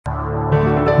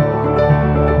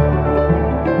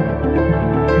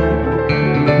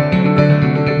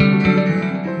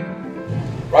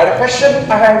question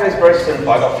I have is very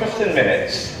simple. I got 15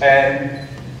 minutes, and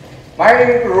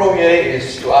my role here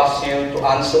is to ask you to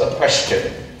answer a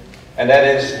question, and that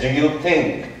is, do you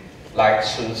think like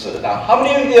Sun Tzu? Now, how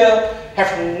many of you here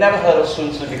have never heard of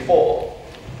Sun Tzu before?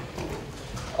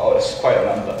 Oh, that's quite a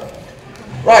number.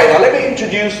 Right, now let me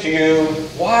introduce to you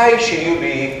why should you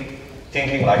be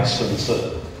thinking like Sun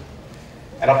Tzu.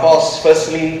 And of course,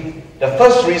 firstly, the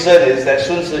first reason is that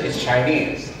Sun Tzu is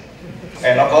Chinese.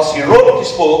 And of course, he wrote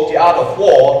this book, The Art of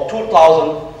War,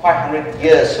 2,500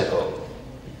 years ago.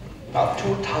 Now,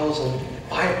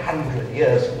 2,500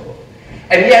 years ago.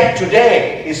 And yet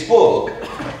today, his book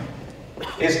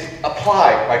is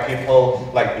applied by people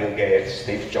like Bill Gates,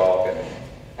 Steve Jobs, and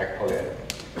Napoleon.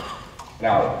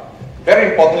 Now,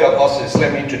 very importantly, of course, is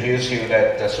let me introduce you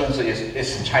that Sun Tzu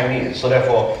is Chinese. So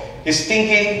therefore, his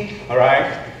thinking, all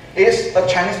right, is a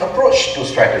Chinese approach to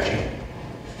strategy.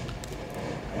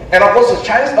 And of course, the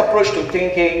Chinese approach to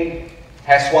thinking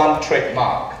has one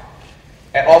trademark.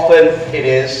 And often it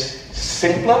is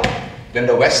simpler than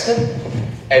the Western,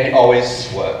 and it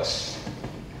always works.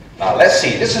 Now, let's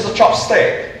see. This is a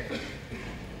chopstick.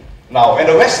 Now, in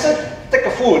the Western, take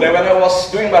a food. And when I was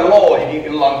doing my law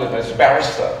in London as a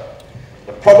barrister,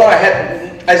 the problem I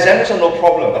had, examination no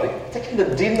problem, but taking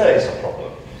the dinner is a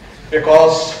problem.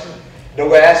 Because the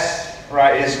West,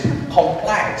 right, is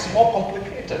complex, more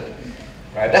complicated.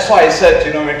 Right? That's why I said,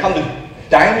 you know, when it comes to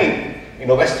dining in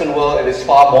the Western world, it is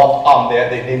far more armed there.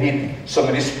 They need so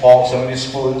many forks, so many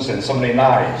spoons, and so many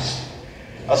knives.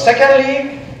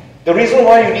 Secondly, the reason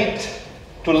why you need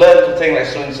to learn to think like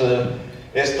Sun Tzu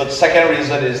is the second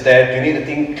reason is that you need to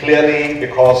think clearly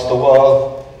because the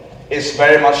world is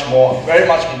very much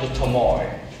into turmoil.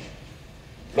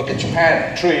 Look at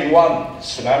Japan, 3-in-1,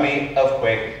 tsunami,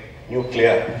 earthquake,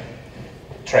 nuclear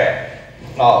threat.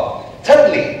 Now,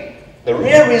 thirdly, the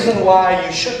real reason why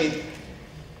you should be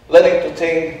learning to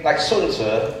think like Sun Tzu,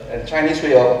 and Chinese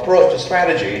way of approach to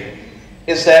strategy,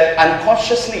 is that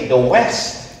unconsciously the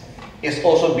West is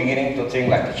also beginning to think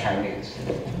like the Chinese.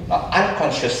 Now,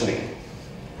 unconsciously.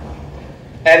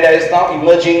 And there is now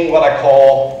emerging what I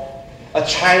call a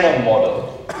China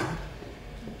model.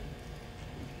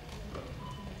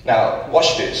 Now,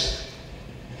 watch this.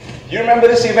 Do you remember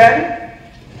this event?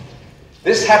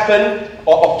 This happened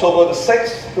on October the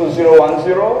 6th,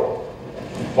 2010,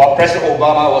 while President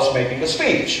Obama was making the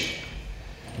speech.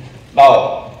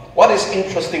 Now, what is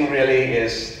interesting really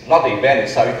is not the event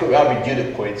itself, it could well be due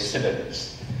to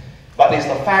coincidence, but it's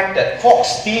the fact that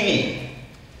Fox TV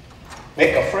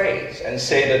make a phrase and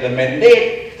say that the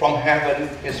mandate from heaven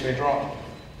is withdrawn.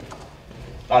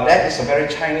 Now that is a very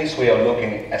Chinese way of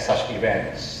looking at such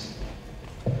events.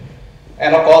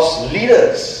 And of course,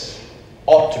 leaders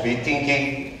ought to be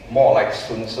thinking more like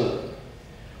Sun Tzu.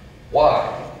 Why?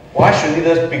 Why should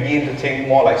leaders begin to think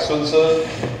more like Sun Tzu?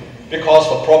 Because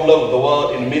the problem of the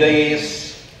world in the Middle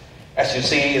East, as you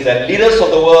see, is that leaders of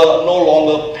the world no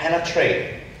longer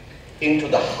penetrate into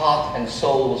the heart and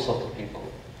souls of the people.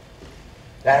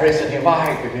 There is a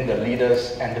divide between the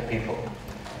leaders and the people.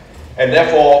 And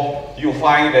therefore, you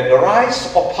find that the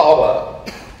rise of power,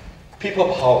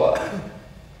 people power,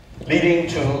 leading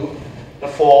to the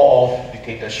fall of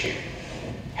dictatorship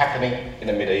happening in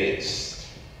the Middle East.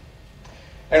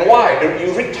 And why?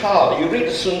 You read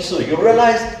the Sun Tzu, you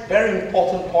realize very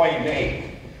important point he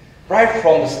made right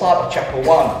from the start of chapter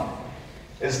 1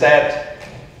 is that,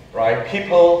 right,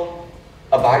 people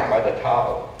abide by the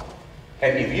Tao.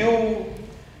 And if you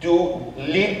do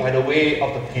lead by the way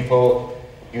of the people,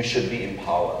 you should be in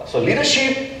power. So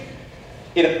leadership,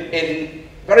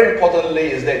 very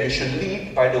importantly, is that you should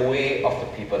lead by the way of the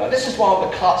people. Now this is one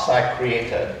of the cards I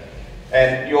created,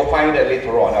 and you'll find that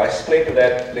later on. I'll explain to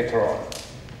that later on.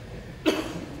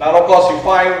 Now of course you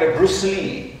find that Bruce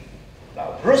Lee.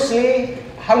 Now Bruce Lee,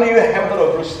 how many of you have heard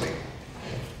of Bruce Lee?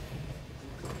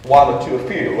 One or two, a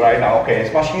few, right? Now, okay,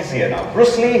 it's much easier now.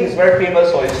 Bruce Lee is very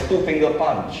famous for his two-finger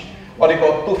punch. What they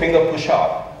call two-finger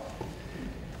push-up.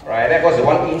 Right, that was a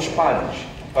 1-inch punch.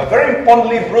 But very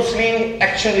importantly, Bruce Lee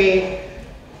actually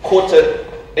quoted,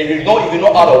 and if you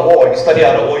know Art of War, if you study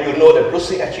Art of War, you know that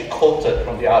Bruce Lee actually quoted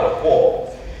from the Art of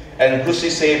War. And Bruce Lee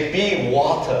said, "Be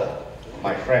water,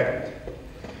 my friend."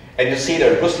 And you see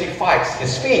that Bruce Lee fights,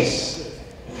 his fists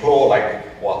flow like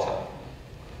water.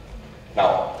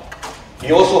 Now,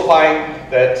 you also find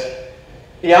that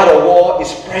the Art of War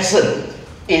is present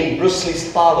in Bruce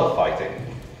Lee's style of fighting.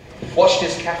 Watch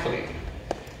this carefully.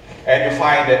 And you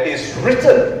find that it's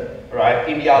written, right,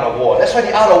 in the Art of War. That's why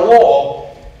the Art of War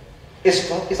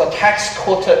is a text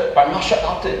quoted by martial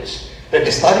artists that they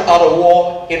study Art of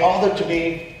War in order to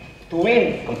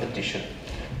win competition.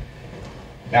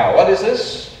 Now, what is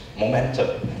this?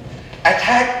 Momentum.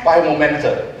 Attack by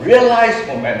momentum, realize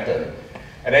momentum.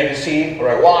 And then you see, all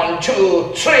right, 1,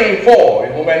 2, 3, 4,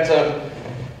 in momentum,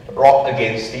 rock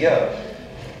against the earth.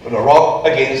 When a rock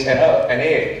against an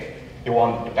egg, you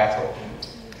won the battle.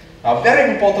 Now,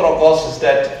 very important, of course, is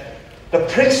that the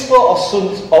principle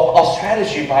of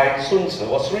strategy by Sun Tzu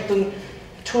was written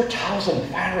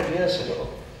 2,500 years ago.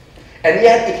 And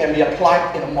yet, it can be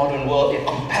applied in a modern world in a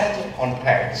competitive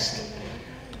context.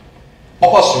 Of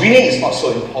course, winning is not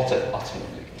so important,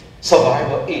 ultimately.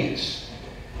 Survival is.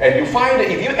 And you find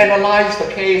that if you analyze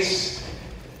the case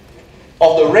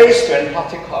of the race to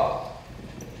Antarctica,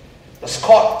 the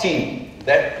Scott team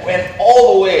that went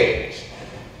all the way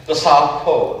to the South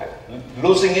Pole,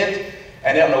 losing it,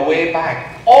 and then on the way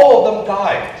back, all of them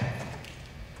died.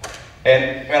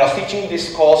 And when I was teaching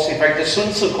this course, in fact, the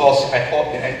Sun Tzu course I taught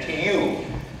in NTU,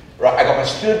 right, I got my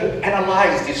students to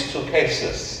analyze these two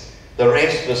cases, the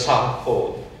race to the South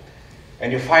Pole.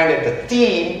 And you find that the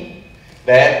team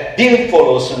that didn't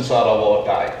follow Sun Tzu out of war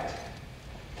died.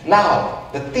 Now,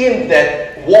 the team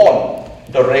that won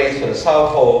the race to the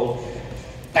South Pole,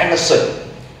 Emerson,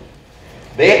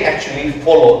 they actually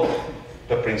followed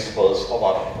the principles of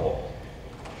art of war.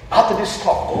 After this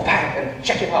talk, go back and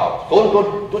check it out.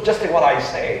 Don't just take what I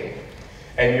say.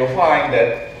 And you'll find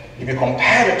that if you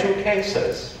compare the two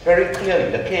cases, very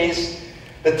clearly,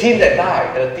 the team that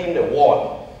died and the team that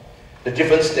won, the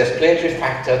difference, the explanatory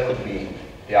factor could be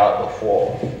the art of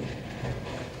war.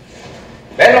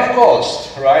 Then, of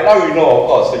course, right, now we know, of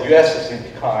course, the US is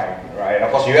in decline, right?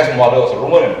 Of course, the US model was a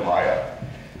Roman Empire.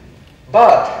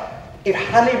 But if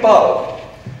Hannibal,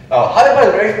 now Hannibal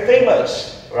is very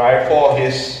famous, right, for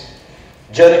his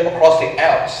journey across the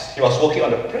Alps. He was working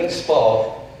on the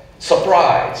principle of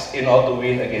surprise in order to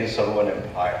win against the Roman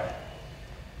Empire.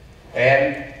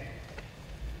 And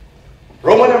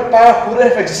Roman Empire couldn't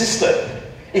have existed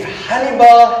if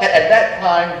Hannibal had at that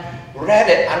time read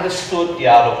and understood the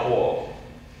art of war.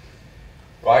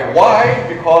 Right? Why?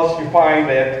 Because you find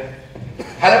that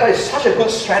Hannibal is such a good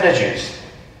strategist.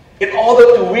 In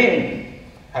order to win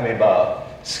Hannibal,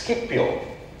 Scipio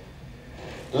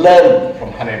learned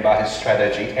from Hannibal his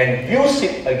strategy and used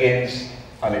it against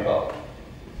Hannibal.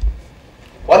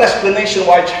 One explanation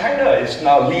why China is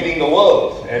now leading the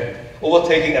world and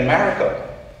overtaking America.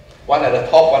 One at the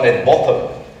top, one at the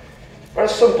bottom. Very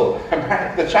simple.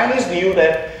 The Chinese knew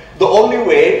that the only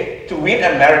way to win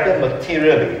America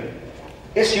materially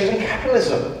is using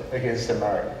capitalism against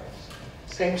America.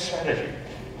 Same strategy.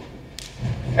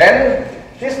 And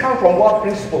this comes from what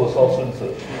principles of Sun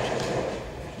Tzu?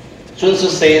 Sun Tzu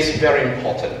says, very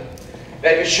important,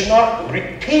 that you should not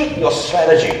repeat your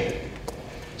strategy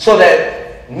so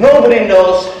that nobody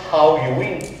knows how you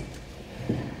win.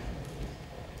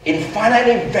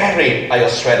 Infinitely varied are your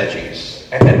strategies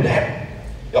and adapt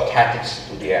your tactics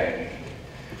to the enemy.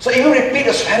 So if you repeat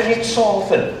the strategy so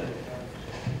often,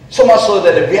 so much so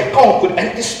that the Viet Cong could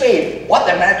anticipate what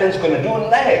the Americans are going to do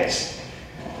next,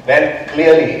 then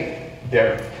clearly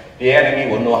the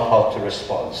enemy will know how to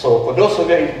respond. So for those of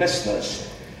you in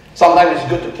business, sometimes it's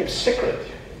good to keep secret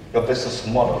your business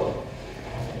model.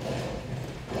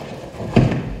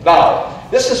 Now,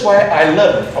 this is why I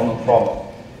learned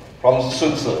from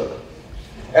Sun Tzu.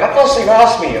 And of course, if you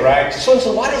ask me, right, Sun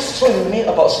Tzu, what is so unique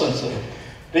about Sun Tzu?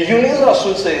 The uniqueness of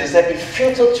Sun Tzu is that it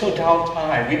filtered through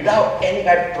downtime without any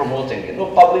guy promoting it, no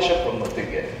publisher promoting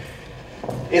it.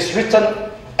 It's written,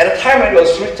 at the time when it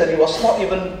was written, it was not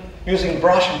even using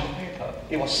brush and paper.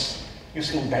 It was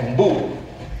using bamboo.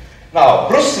 Now,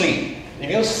 Bruce Lee, if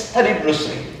you study Bruce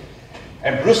Lee,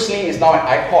 and Bruce Lee is now an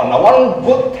icon. Now, one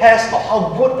good test of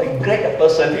how good and great a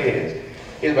person is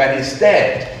when he's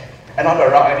dead and not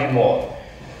around anymore.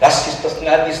 Does his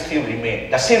personality still remain?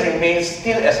 Does he remain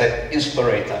still as an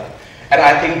inspirator? And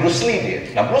I think Bruce Lee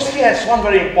did. Now, Bruce Lee has one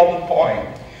very important point.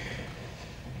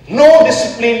 No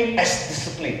discipline as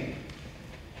discipline.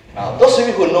 Now, those of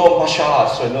you who know martial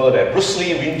arts will know that Bruce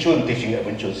Lee, Wing Chun, teaching at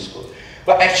Wing Chun school.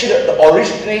 But actually, the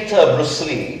originator of Bruce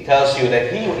Lee tells you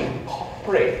that he will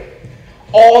incorporate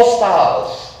all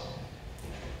styles.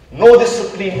 No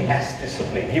discipline as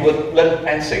discipline. He would learn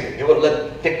fencing, he would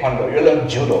learn taekwondo, he would learn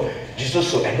judo,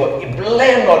 jiu-jitsu, and he would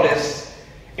blend all this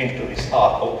into his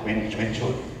art of Wing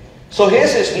Chun. So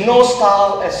his is no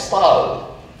style as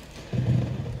style.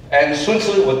 And Sun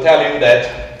Tzu would tell you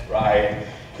that, right,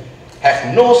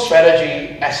 have no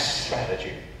strategy as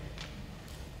strategy.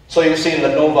 So you see in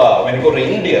Lenovo, when you go to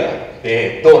India,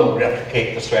 they don't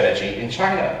replicate the strategy in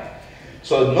China.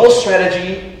 So no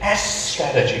strategy as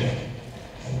strategy.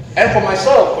 And for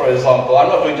myself, for example, I'm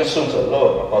not doing just Sun Tzu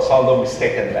alone, because some don't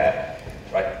mistaken that.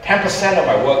 Right? 10% of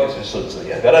my work is in Sun Tzu,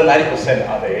 yeah. The other 90%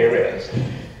 are other areas.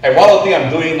 And one of the things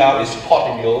I'm doing now is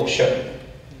pot in the ocean.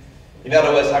 In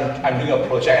other words, I'm doing a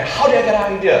project. And how did I get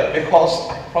an idea? Because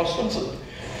I'm from Sun Tzu.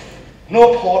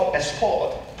 No pot as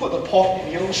pot. Put the pot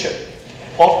in the ocean.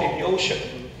 Pot in the ocean.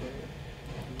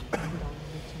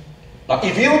 Now,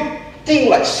 if you think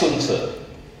like Sun Tzu,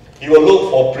 you will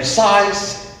look for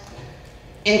precise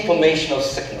informational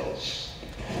signals.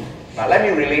 Now, let me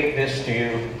relate this to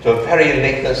you to a very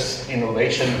latest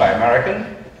innovation by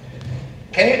American.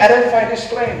 Can you identify this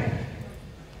plane?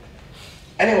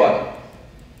 Anyone?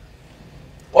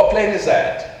 What plane is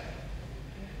that?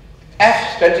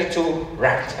 F-22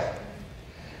 Raptor.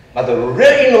 Now, the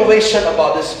real innovation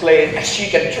about this plane, actually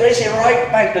you can trace it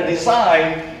right back the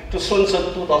design to Sun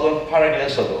Tzu 2,500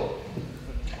 years ago.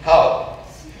 How?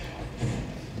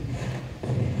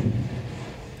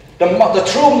 The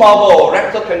true marvel,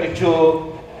 Raptor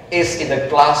 22, is in the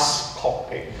glass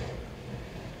cockpit.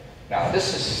 Now,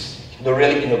 this is the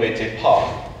really innovative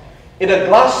part. In a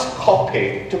glass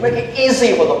cockpit, to make it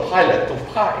easy for the pilot to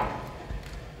fly,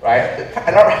 right? The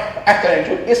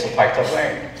F-22 is a fighter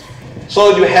plane.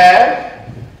 So you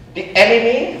have the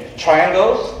enemy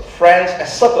triangles, friends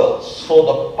as circles,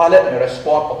 so the pilot may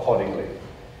respond accordingly.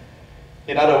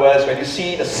 In other words, when you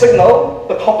see the signal,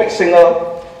 the cockpit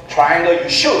signal, triangle, you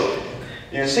shoot.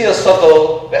 You see a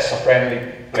circle, that's a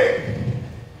friendly plane.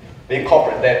 They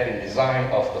incorporate that in design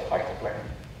of the fighter plane.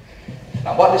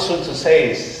 Now, what this Sun Tzu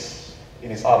says in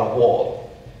his Art of War,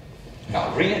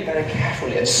 now read it very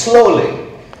carefully and slowly.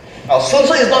 Now, Sun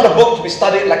Tzu is not a book to be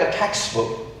studied like a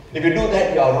textbook. If you do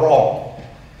that, you are wrong.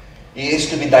 It is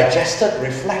to be digested,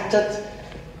 reflected,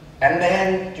 and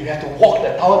then you have to walk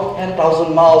that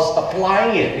 10,000 miles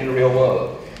applying it in the real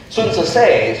world. Sun Tzu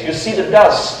says, you see the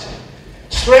dust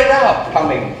straight up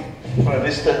coming from a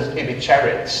distance, it be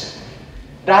chariots.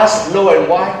 Dust low and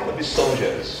wide will be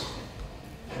soldiers.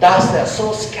 Dust that are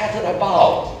so scattered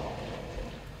about.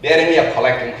 The enemy are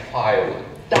collecting firewood.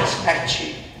 Dust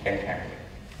patchy and camping.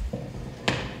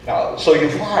 Now, so you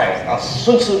find, now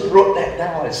Sun Tzu wrote that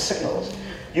down as signals.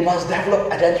 You must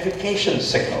develop identification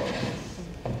signals.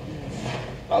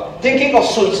 Now, thinking of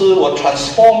Sun Tzu will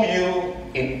transform you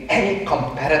in any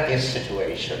competitive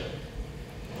situation.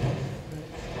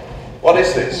 What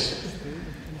is this?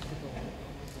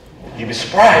 You'll be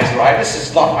surprised, right? This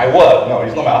is not my word. No,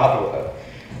 it's not my hard word.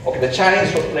 Okay, the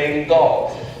Chinese were playing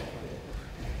golf.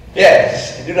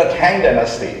 Yes, during the Tang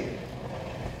Dynasty.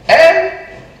 And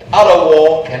Art of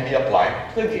War can be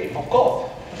applied to the game of golf.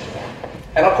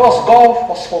 And of course, golf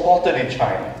was forgotten in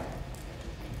China.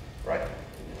 Right?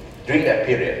 During that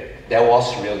period, there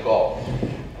was real golf.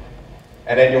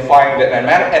 And then you find that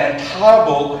an entire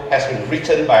book has been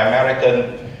written by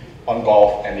American on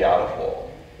golf and the art of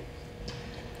war.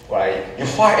 Right? You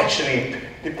find actually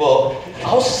people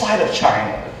outside of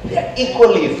China, they are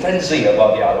equally frenzied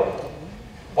about the art of war.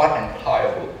 One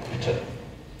entire book written.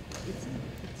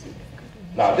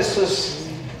 Now, this is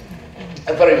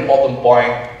a very important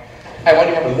point. I want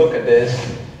you to have a look at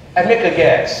this and make a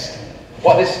guess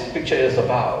what this picture is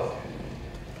about.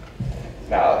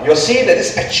 Now, you'll see that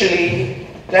it's actually,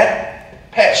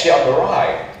 that patch there on the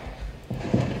right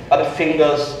are the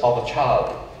fingers of a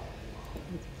child.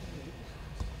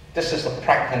 This is a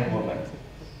pregnant woman.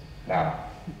 Now,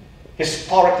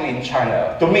 historically in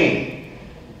China, to me,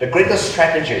 the greatest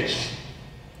strategist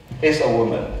is a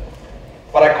woman.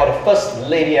 What I call the first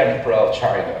lady emperor of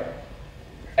China.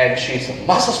 And she's a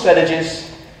master strategist,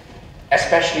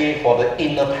 especially for the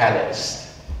inner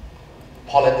palace,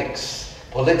 politics,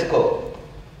 political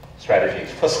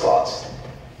strategies, first class.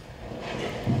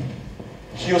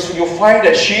 You'll find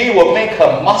that she will make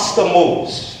her master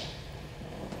moves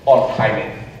on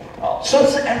timing. Sun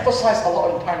Tzu emphasized a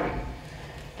lot on timing.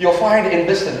 You'll find in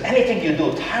business, anything you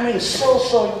do, timing is so,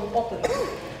 so important.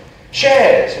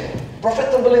 Shares,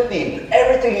 profitability,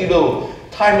 everything you do,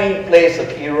 timing plays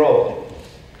a key role.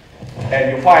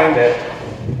 And you find that,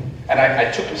 and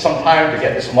I took some time to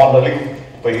get this modeling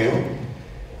for you.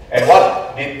 And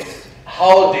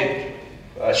how did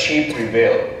she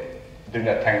prevail during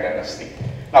the Tang Dynasty?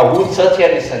 Now, Wu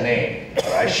Zetian is her name.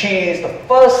 Right? She is the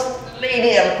first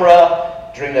lady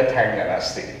emperor during the Tang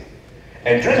Dynasty.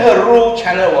 And during her rule,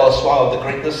 China was one of the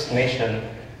greatest nations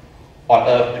on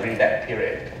earth during that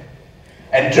period.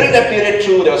 And during that period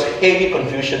too, there was heavy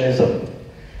Confucianism.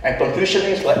 And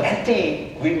Confucianists were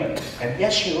anti-women. And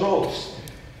yet she rose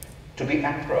to be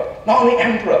emperor. Not only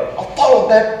emperor, on top of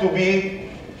that to be,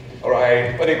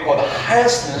 what do you call the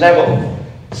highest level,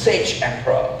 sage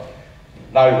emperor.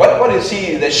 Now what you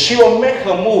see is that she will make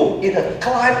her move in a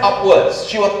climb upwards.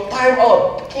 She will time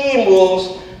out key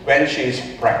moves when she is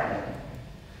pregnant.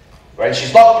 When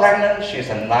she's not pregnant, she's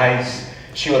a nice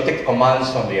she will take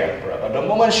commands from the emperor. But the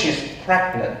moment she's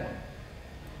pregnant,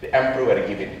 the emperor will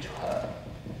give it to her.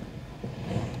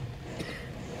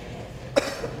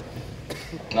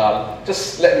 Now,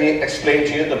 just let me explain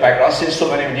to you the background, since so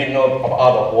many of you know about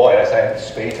Art of War, as I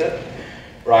anticipated.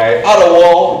 Right? Art of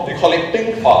War, we call it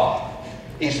Bing Fa.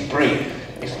 It's brief.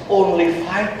 It's only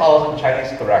 5,000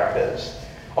 Chinese characters.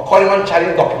 According to one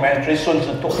Chinese documentary, Sun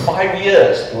Tzu took 5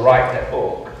 years to write that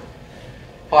book.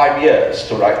 5 years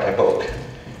to write that book.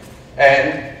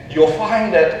 And you'll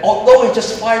find that although it's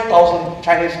just 5,000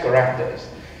 Chinese characters,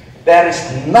 there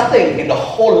is nothing in the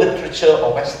whole literature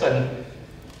of Western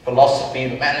philosophy,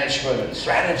 management,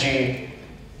 strategy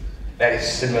that is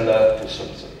similar to Sun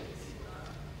Tzu.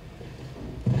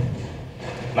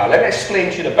 Now let me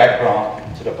explain to you the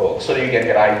background to the book so that you can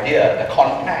get an idea, the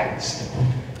context.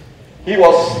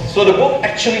 So the book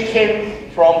actually came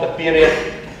from the period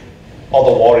of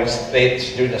the warring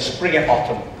states during the spring and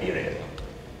autumn period.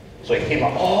 So it came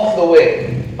up all the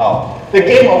way. Now, the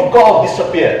game of golf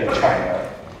disappeared in China,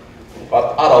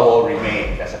 but Art of War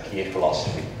remained as a key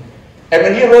philosophy. And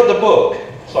when he wrote the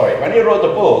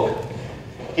book,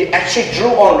 he actually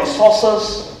drew on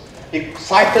resources. He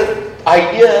cited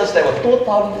ideas that were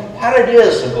 2,500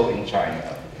 years ago in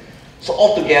China. So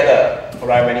altogether,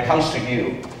 right, when it comes to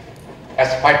you, as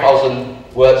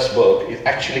 5,000 words book, it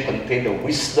actually contained the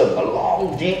wisdom, a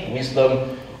long, deep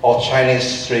wisdom of Chinese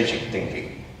strategic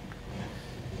thinking.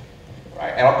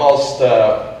 Right? And of course,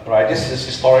 this is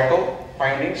historical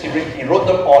findings. He wrote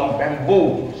them on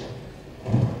bamboo.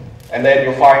 And then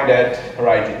you find that,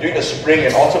 right, during the spring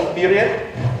and autumn period,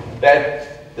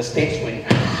 that the states were in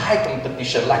high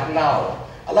competition, like now,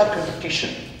 a lot of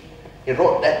competition. He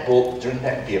wrote that book during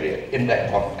that period, in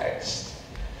that context.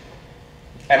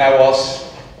 And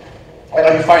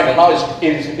you find that now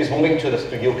it's moving to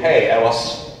the UK. I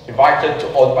was invited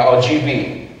by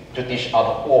RGB to teach Art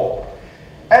of War.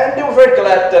 And they were very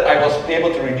glad that I was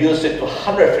able to reduce it to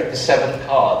 157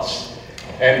 cards.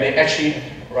 And they actually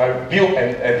built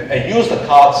and used the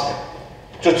cards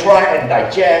to try and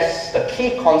digest the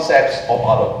key concepts of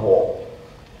Art of War.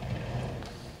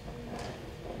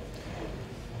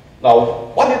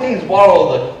 Now, what do you think is one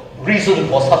of the reasons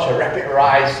for such a rapid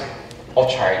rise of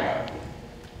China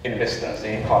in business,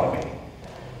 in economy?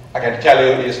 I can tell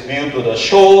you it's due to the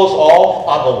shows of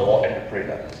Art of War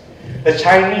entrepreneurs. The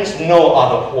Chinese know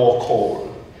Art of War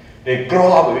cold. They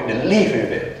grow up with it, they live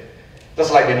with it.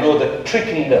 Just like they know the Three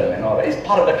Kingdoms and all that. It's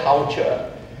part of the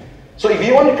culture. So if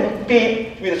you want to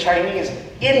compete with the Chinese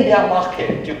in their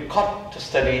market, you've got to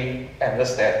study and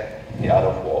understand the Art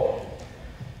of War.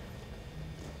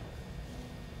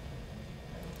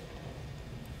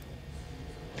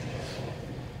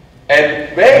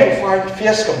 And where you find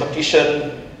fierce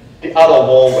competition, the Art of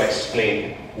War will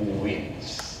explain who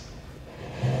wins.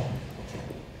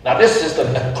 Now this is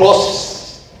the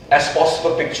close as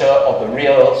possible picture of the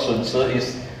real Sun Tzu.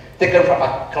 Is taken from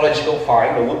archaeological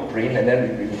find, the wood print, and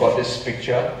then we got this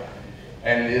picture.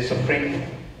 And it's a print.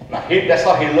 Now that's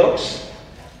how he looks.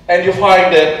 And you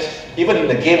find that even in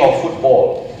the game of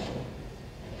football,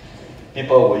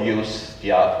 people will use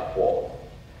the Art of War.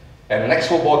 And the next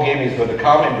football game is going to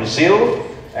come in Brazil,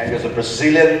 and there's a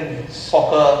Brazilian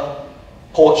soccer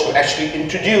coach who actually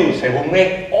introduced and will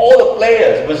make all the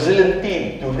players, Brazilian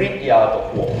team, to read the Art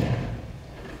of War.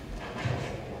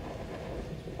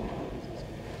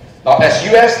 Now, as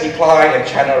US decline and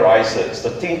China rises, the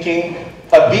thinking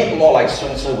a bit more like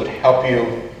Sun Tzu would help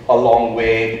you a long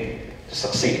way to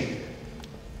succeed.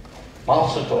 Mao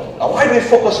Zedong. Now, why do we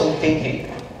focus on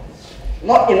thinking?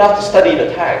 Not enough to study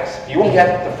the text. You won't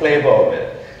get the flavor of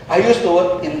it. I use the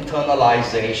word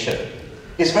internalization.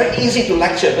 It's very easy to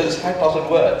lecture because it's 5,000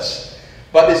 words.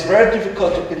 But it's very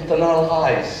difficult to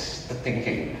internalize the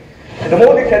thinking. And the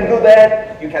more you can do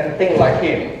that, you can think like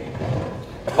him.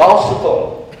 Mao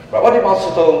Zedong. But what did Mao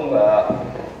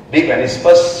Zedong did when he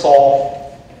first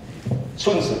saw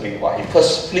Sun Tzu being what? He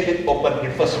first flipped it open,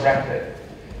 he first read it,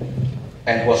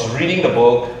 and was reading the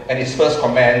book, and his first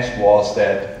comment was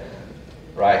that,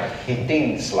 right, he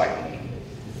thinks like me.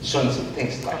 Sun Tzu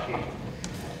thinks like him.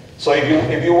 So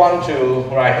if you want to,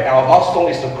 right, Mao Zedong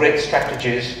is the great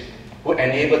strategist who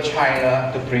enabled China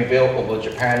to prevail over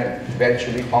Japan and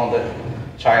eventually founded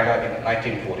China in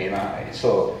 1949.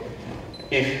 So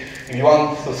if you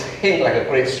want to think like a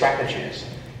great strategist,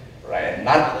 right,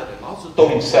 none other than Mao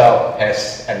Zedong himself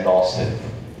has endorsed it.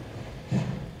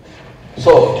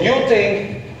 So do you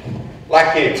think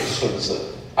like him, Sun Tzu?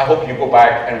 I hope you go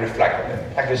back and reflect on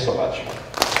it. Thank you so much.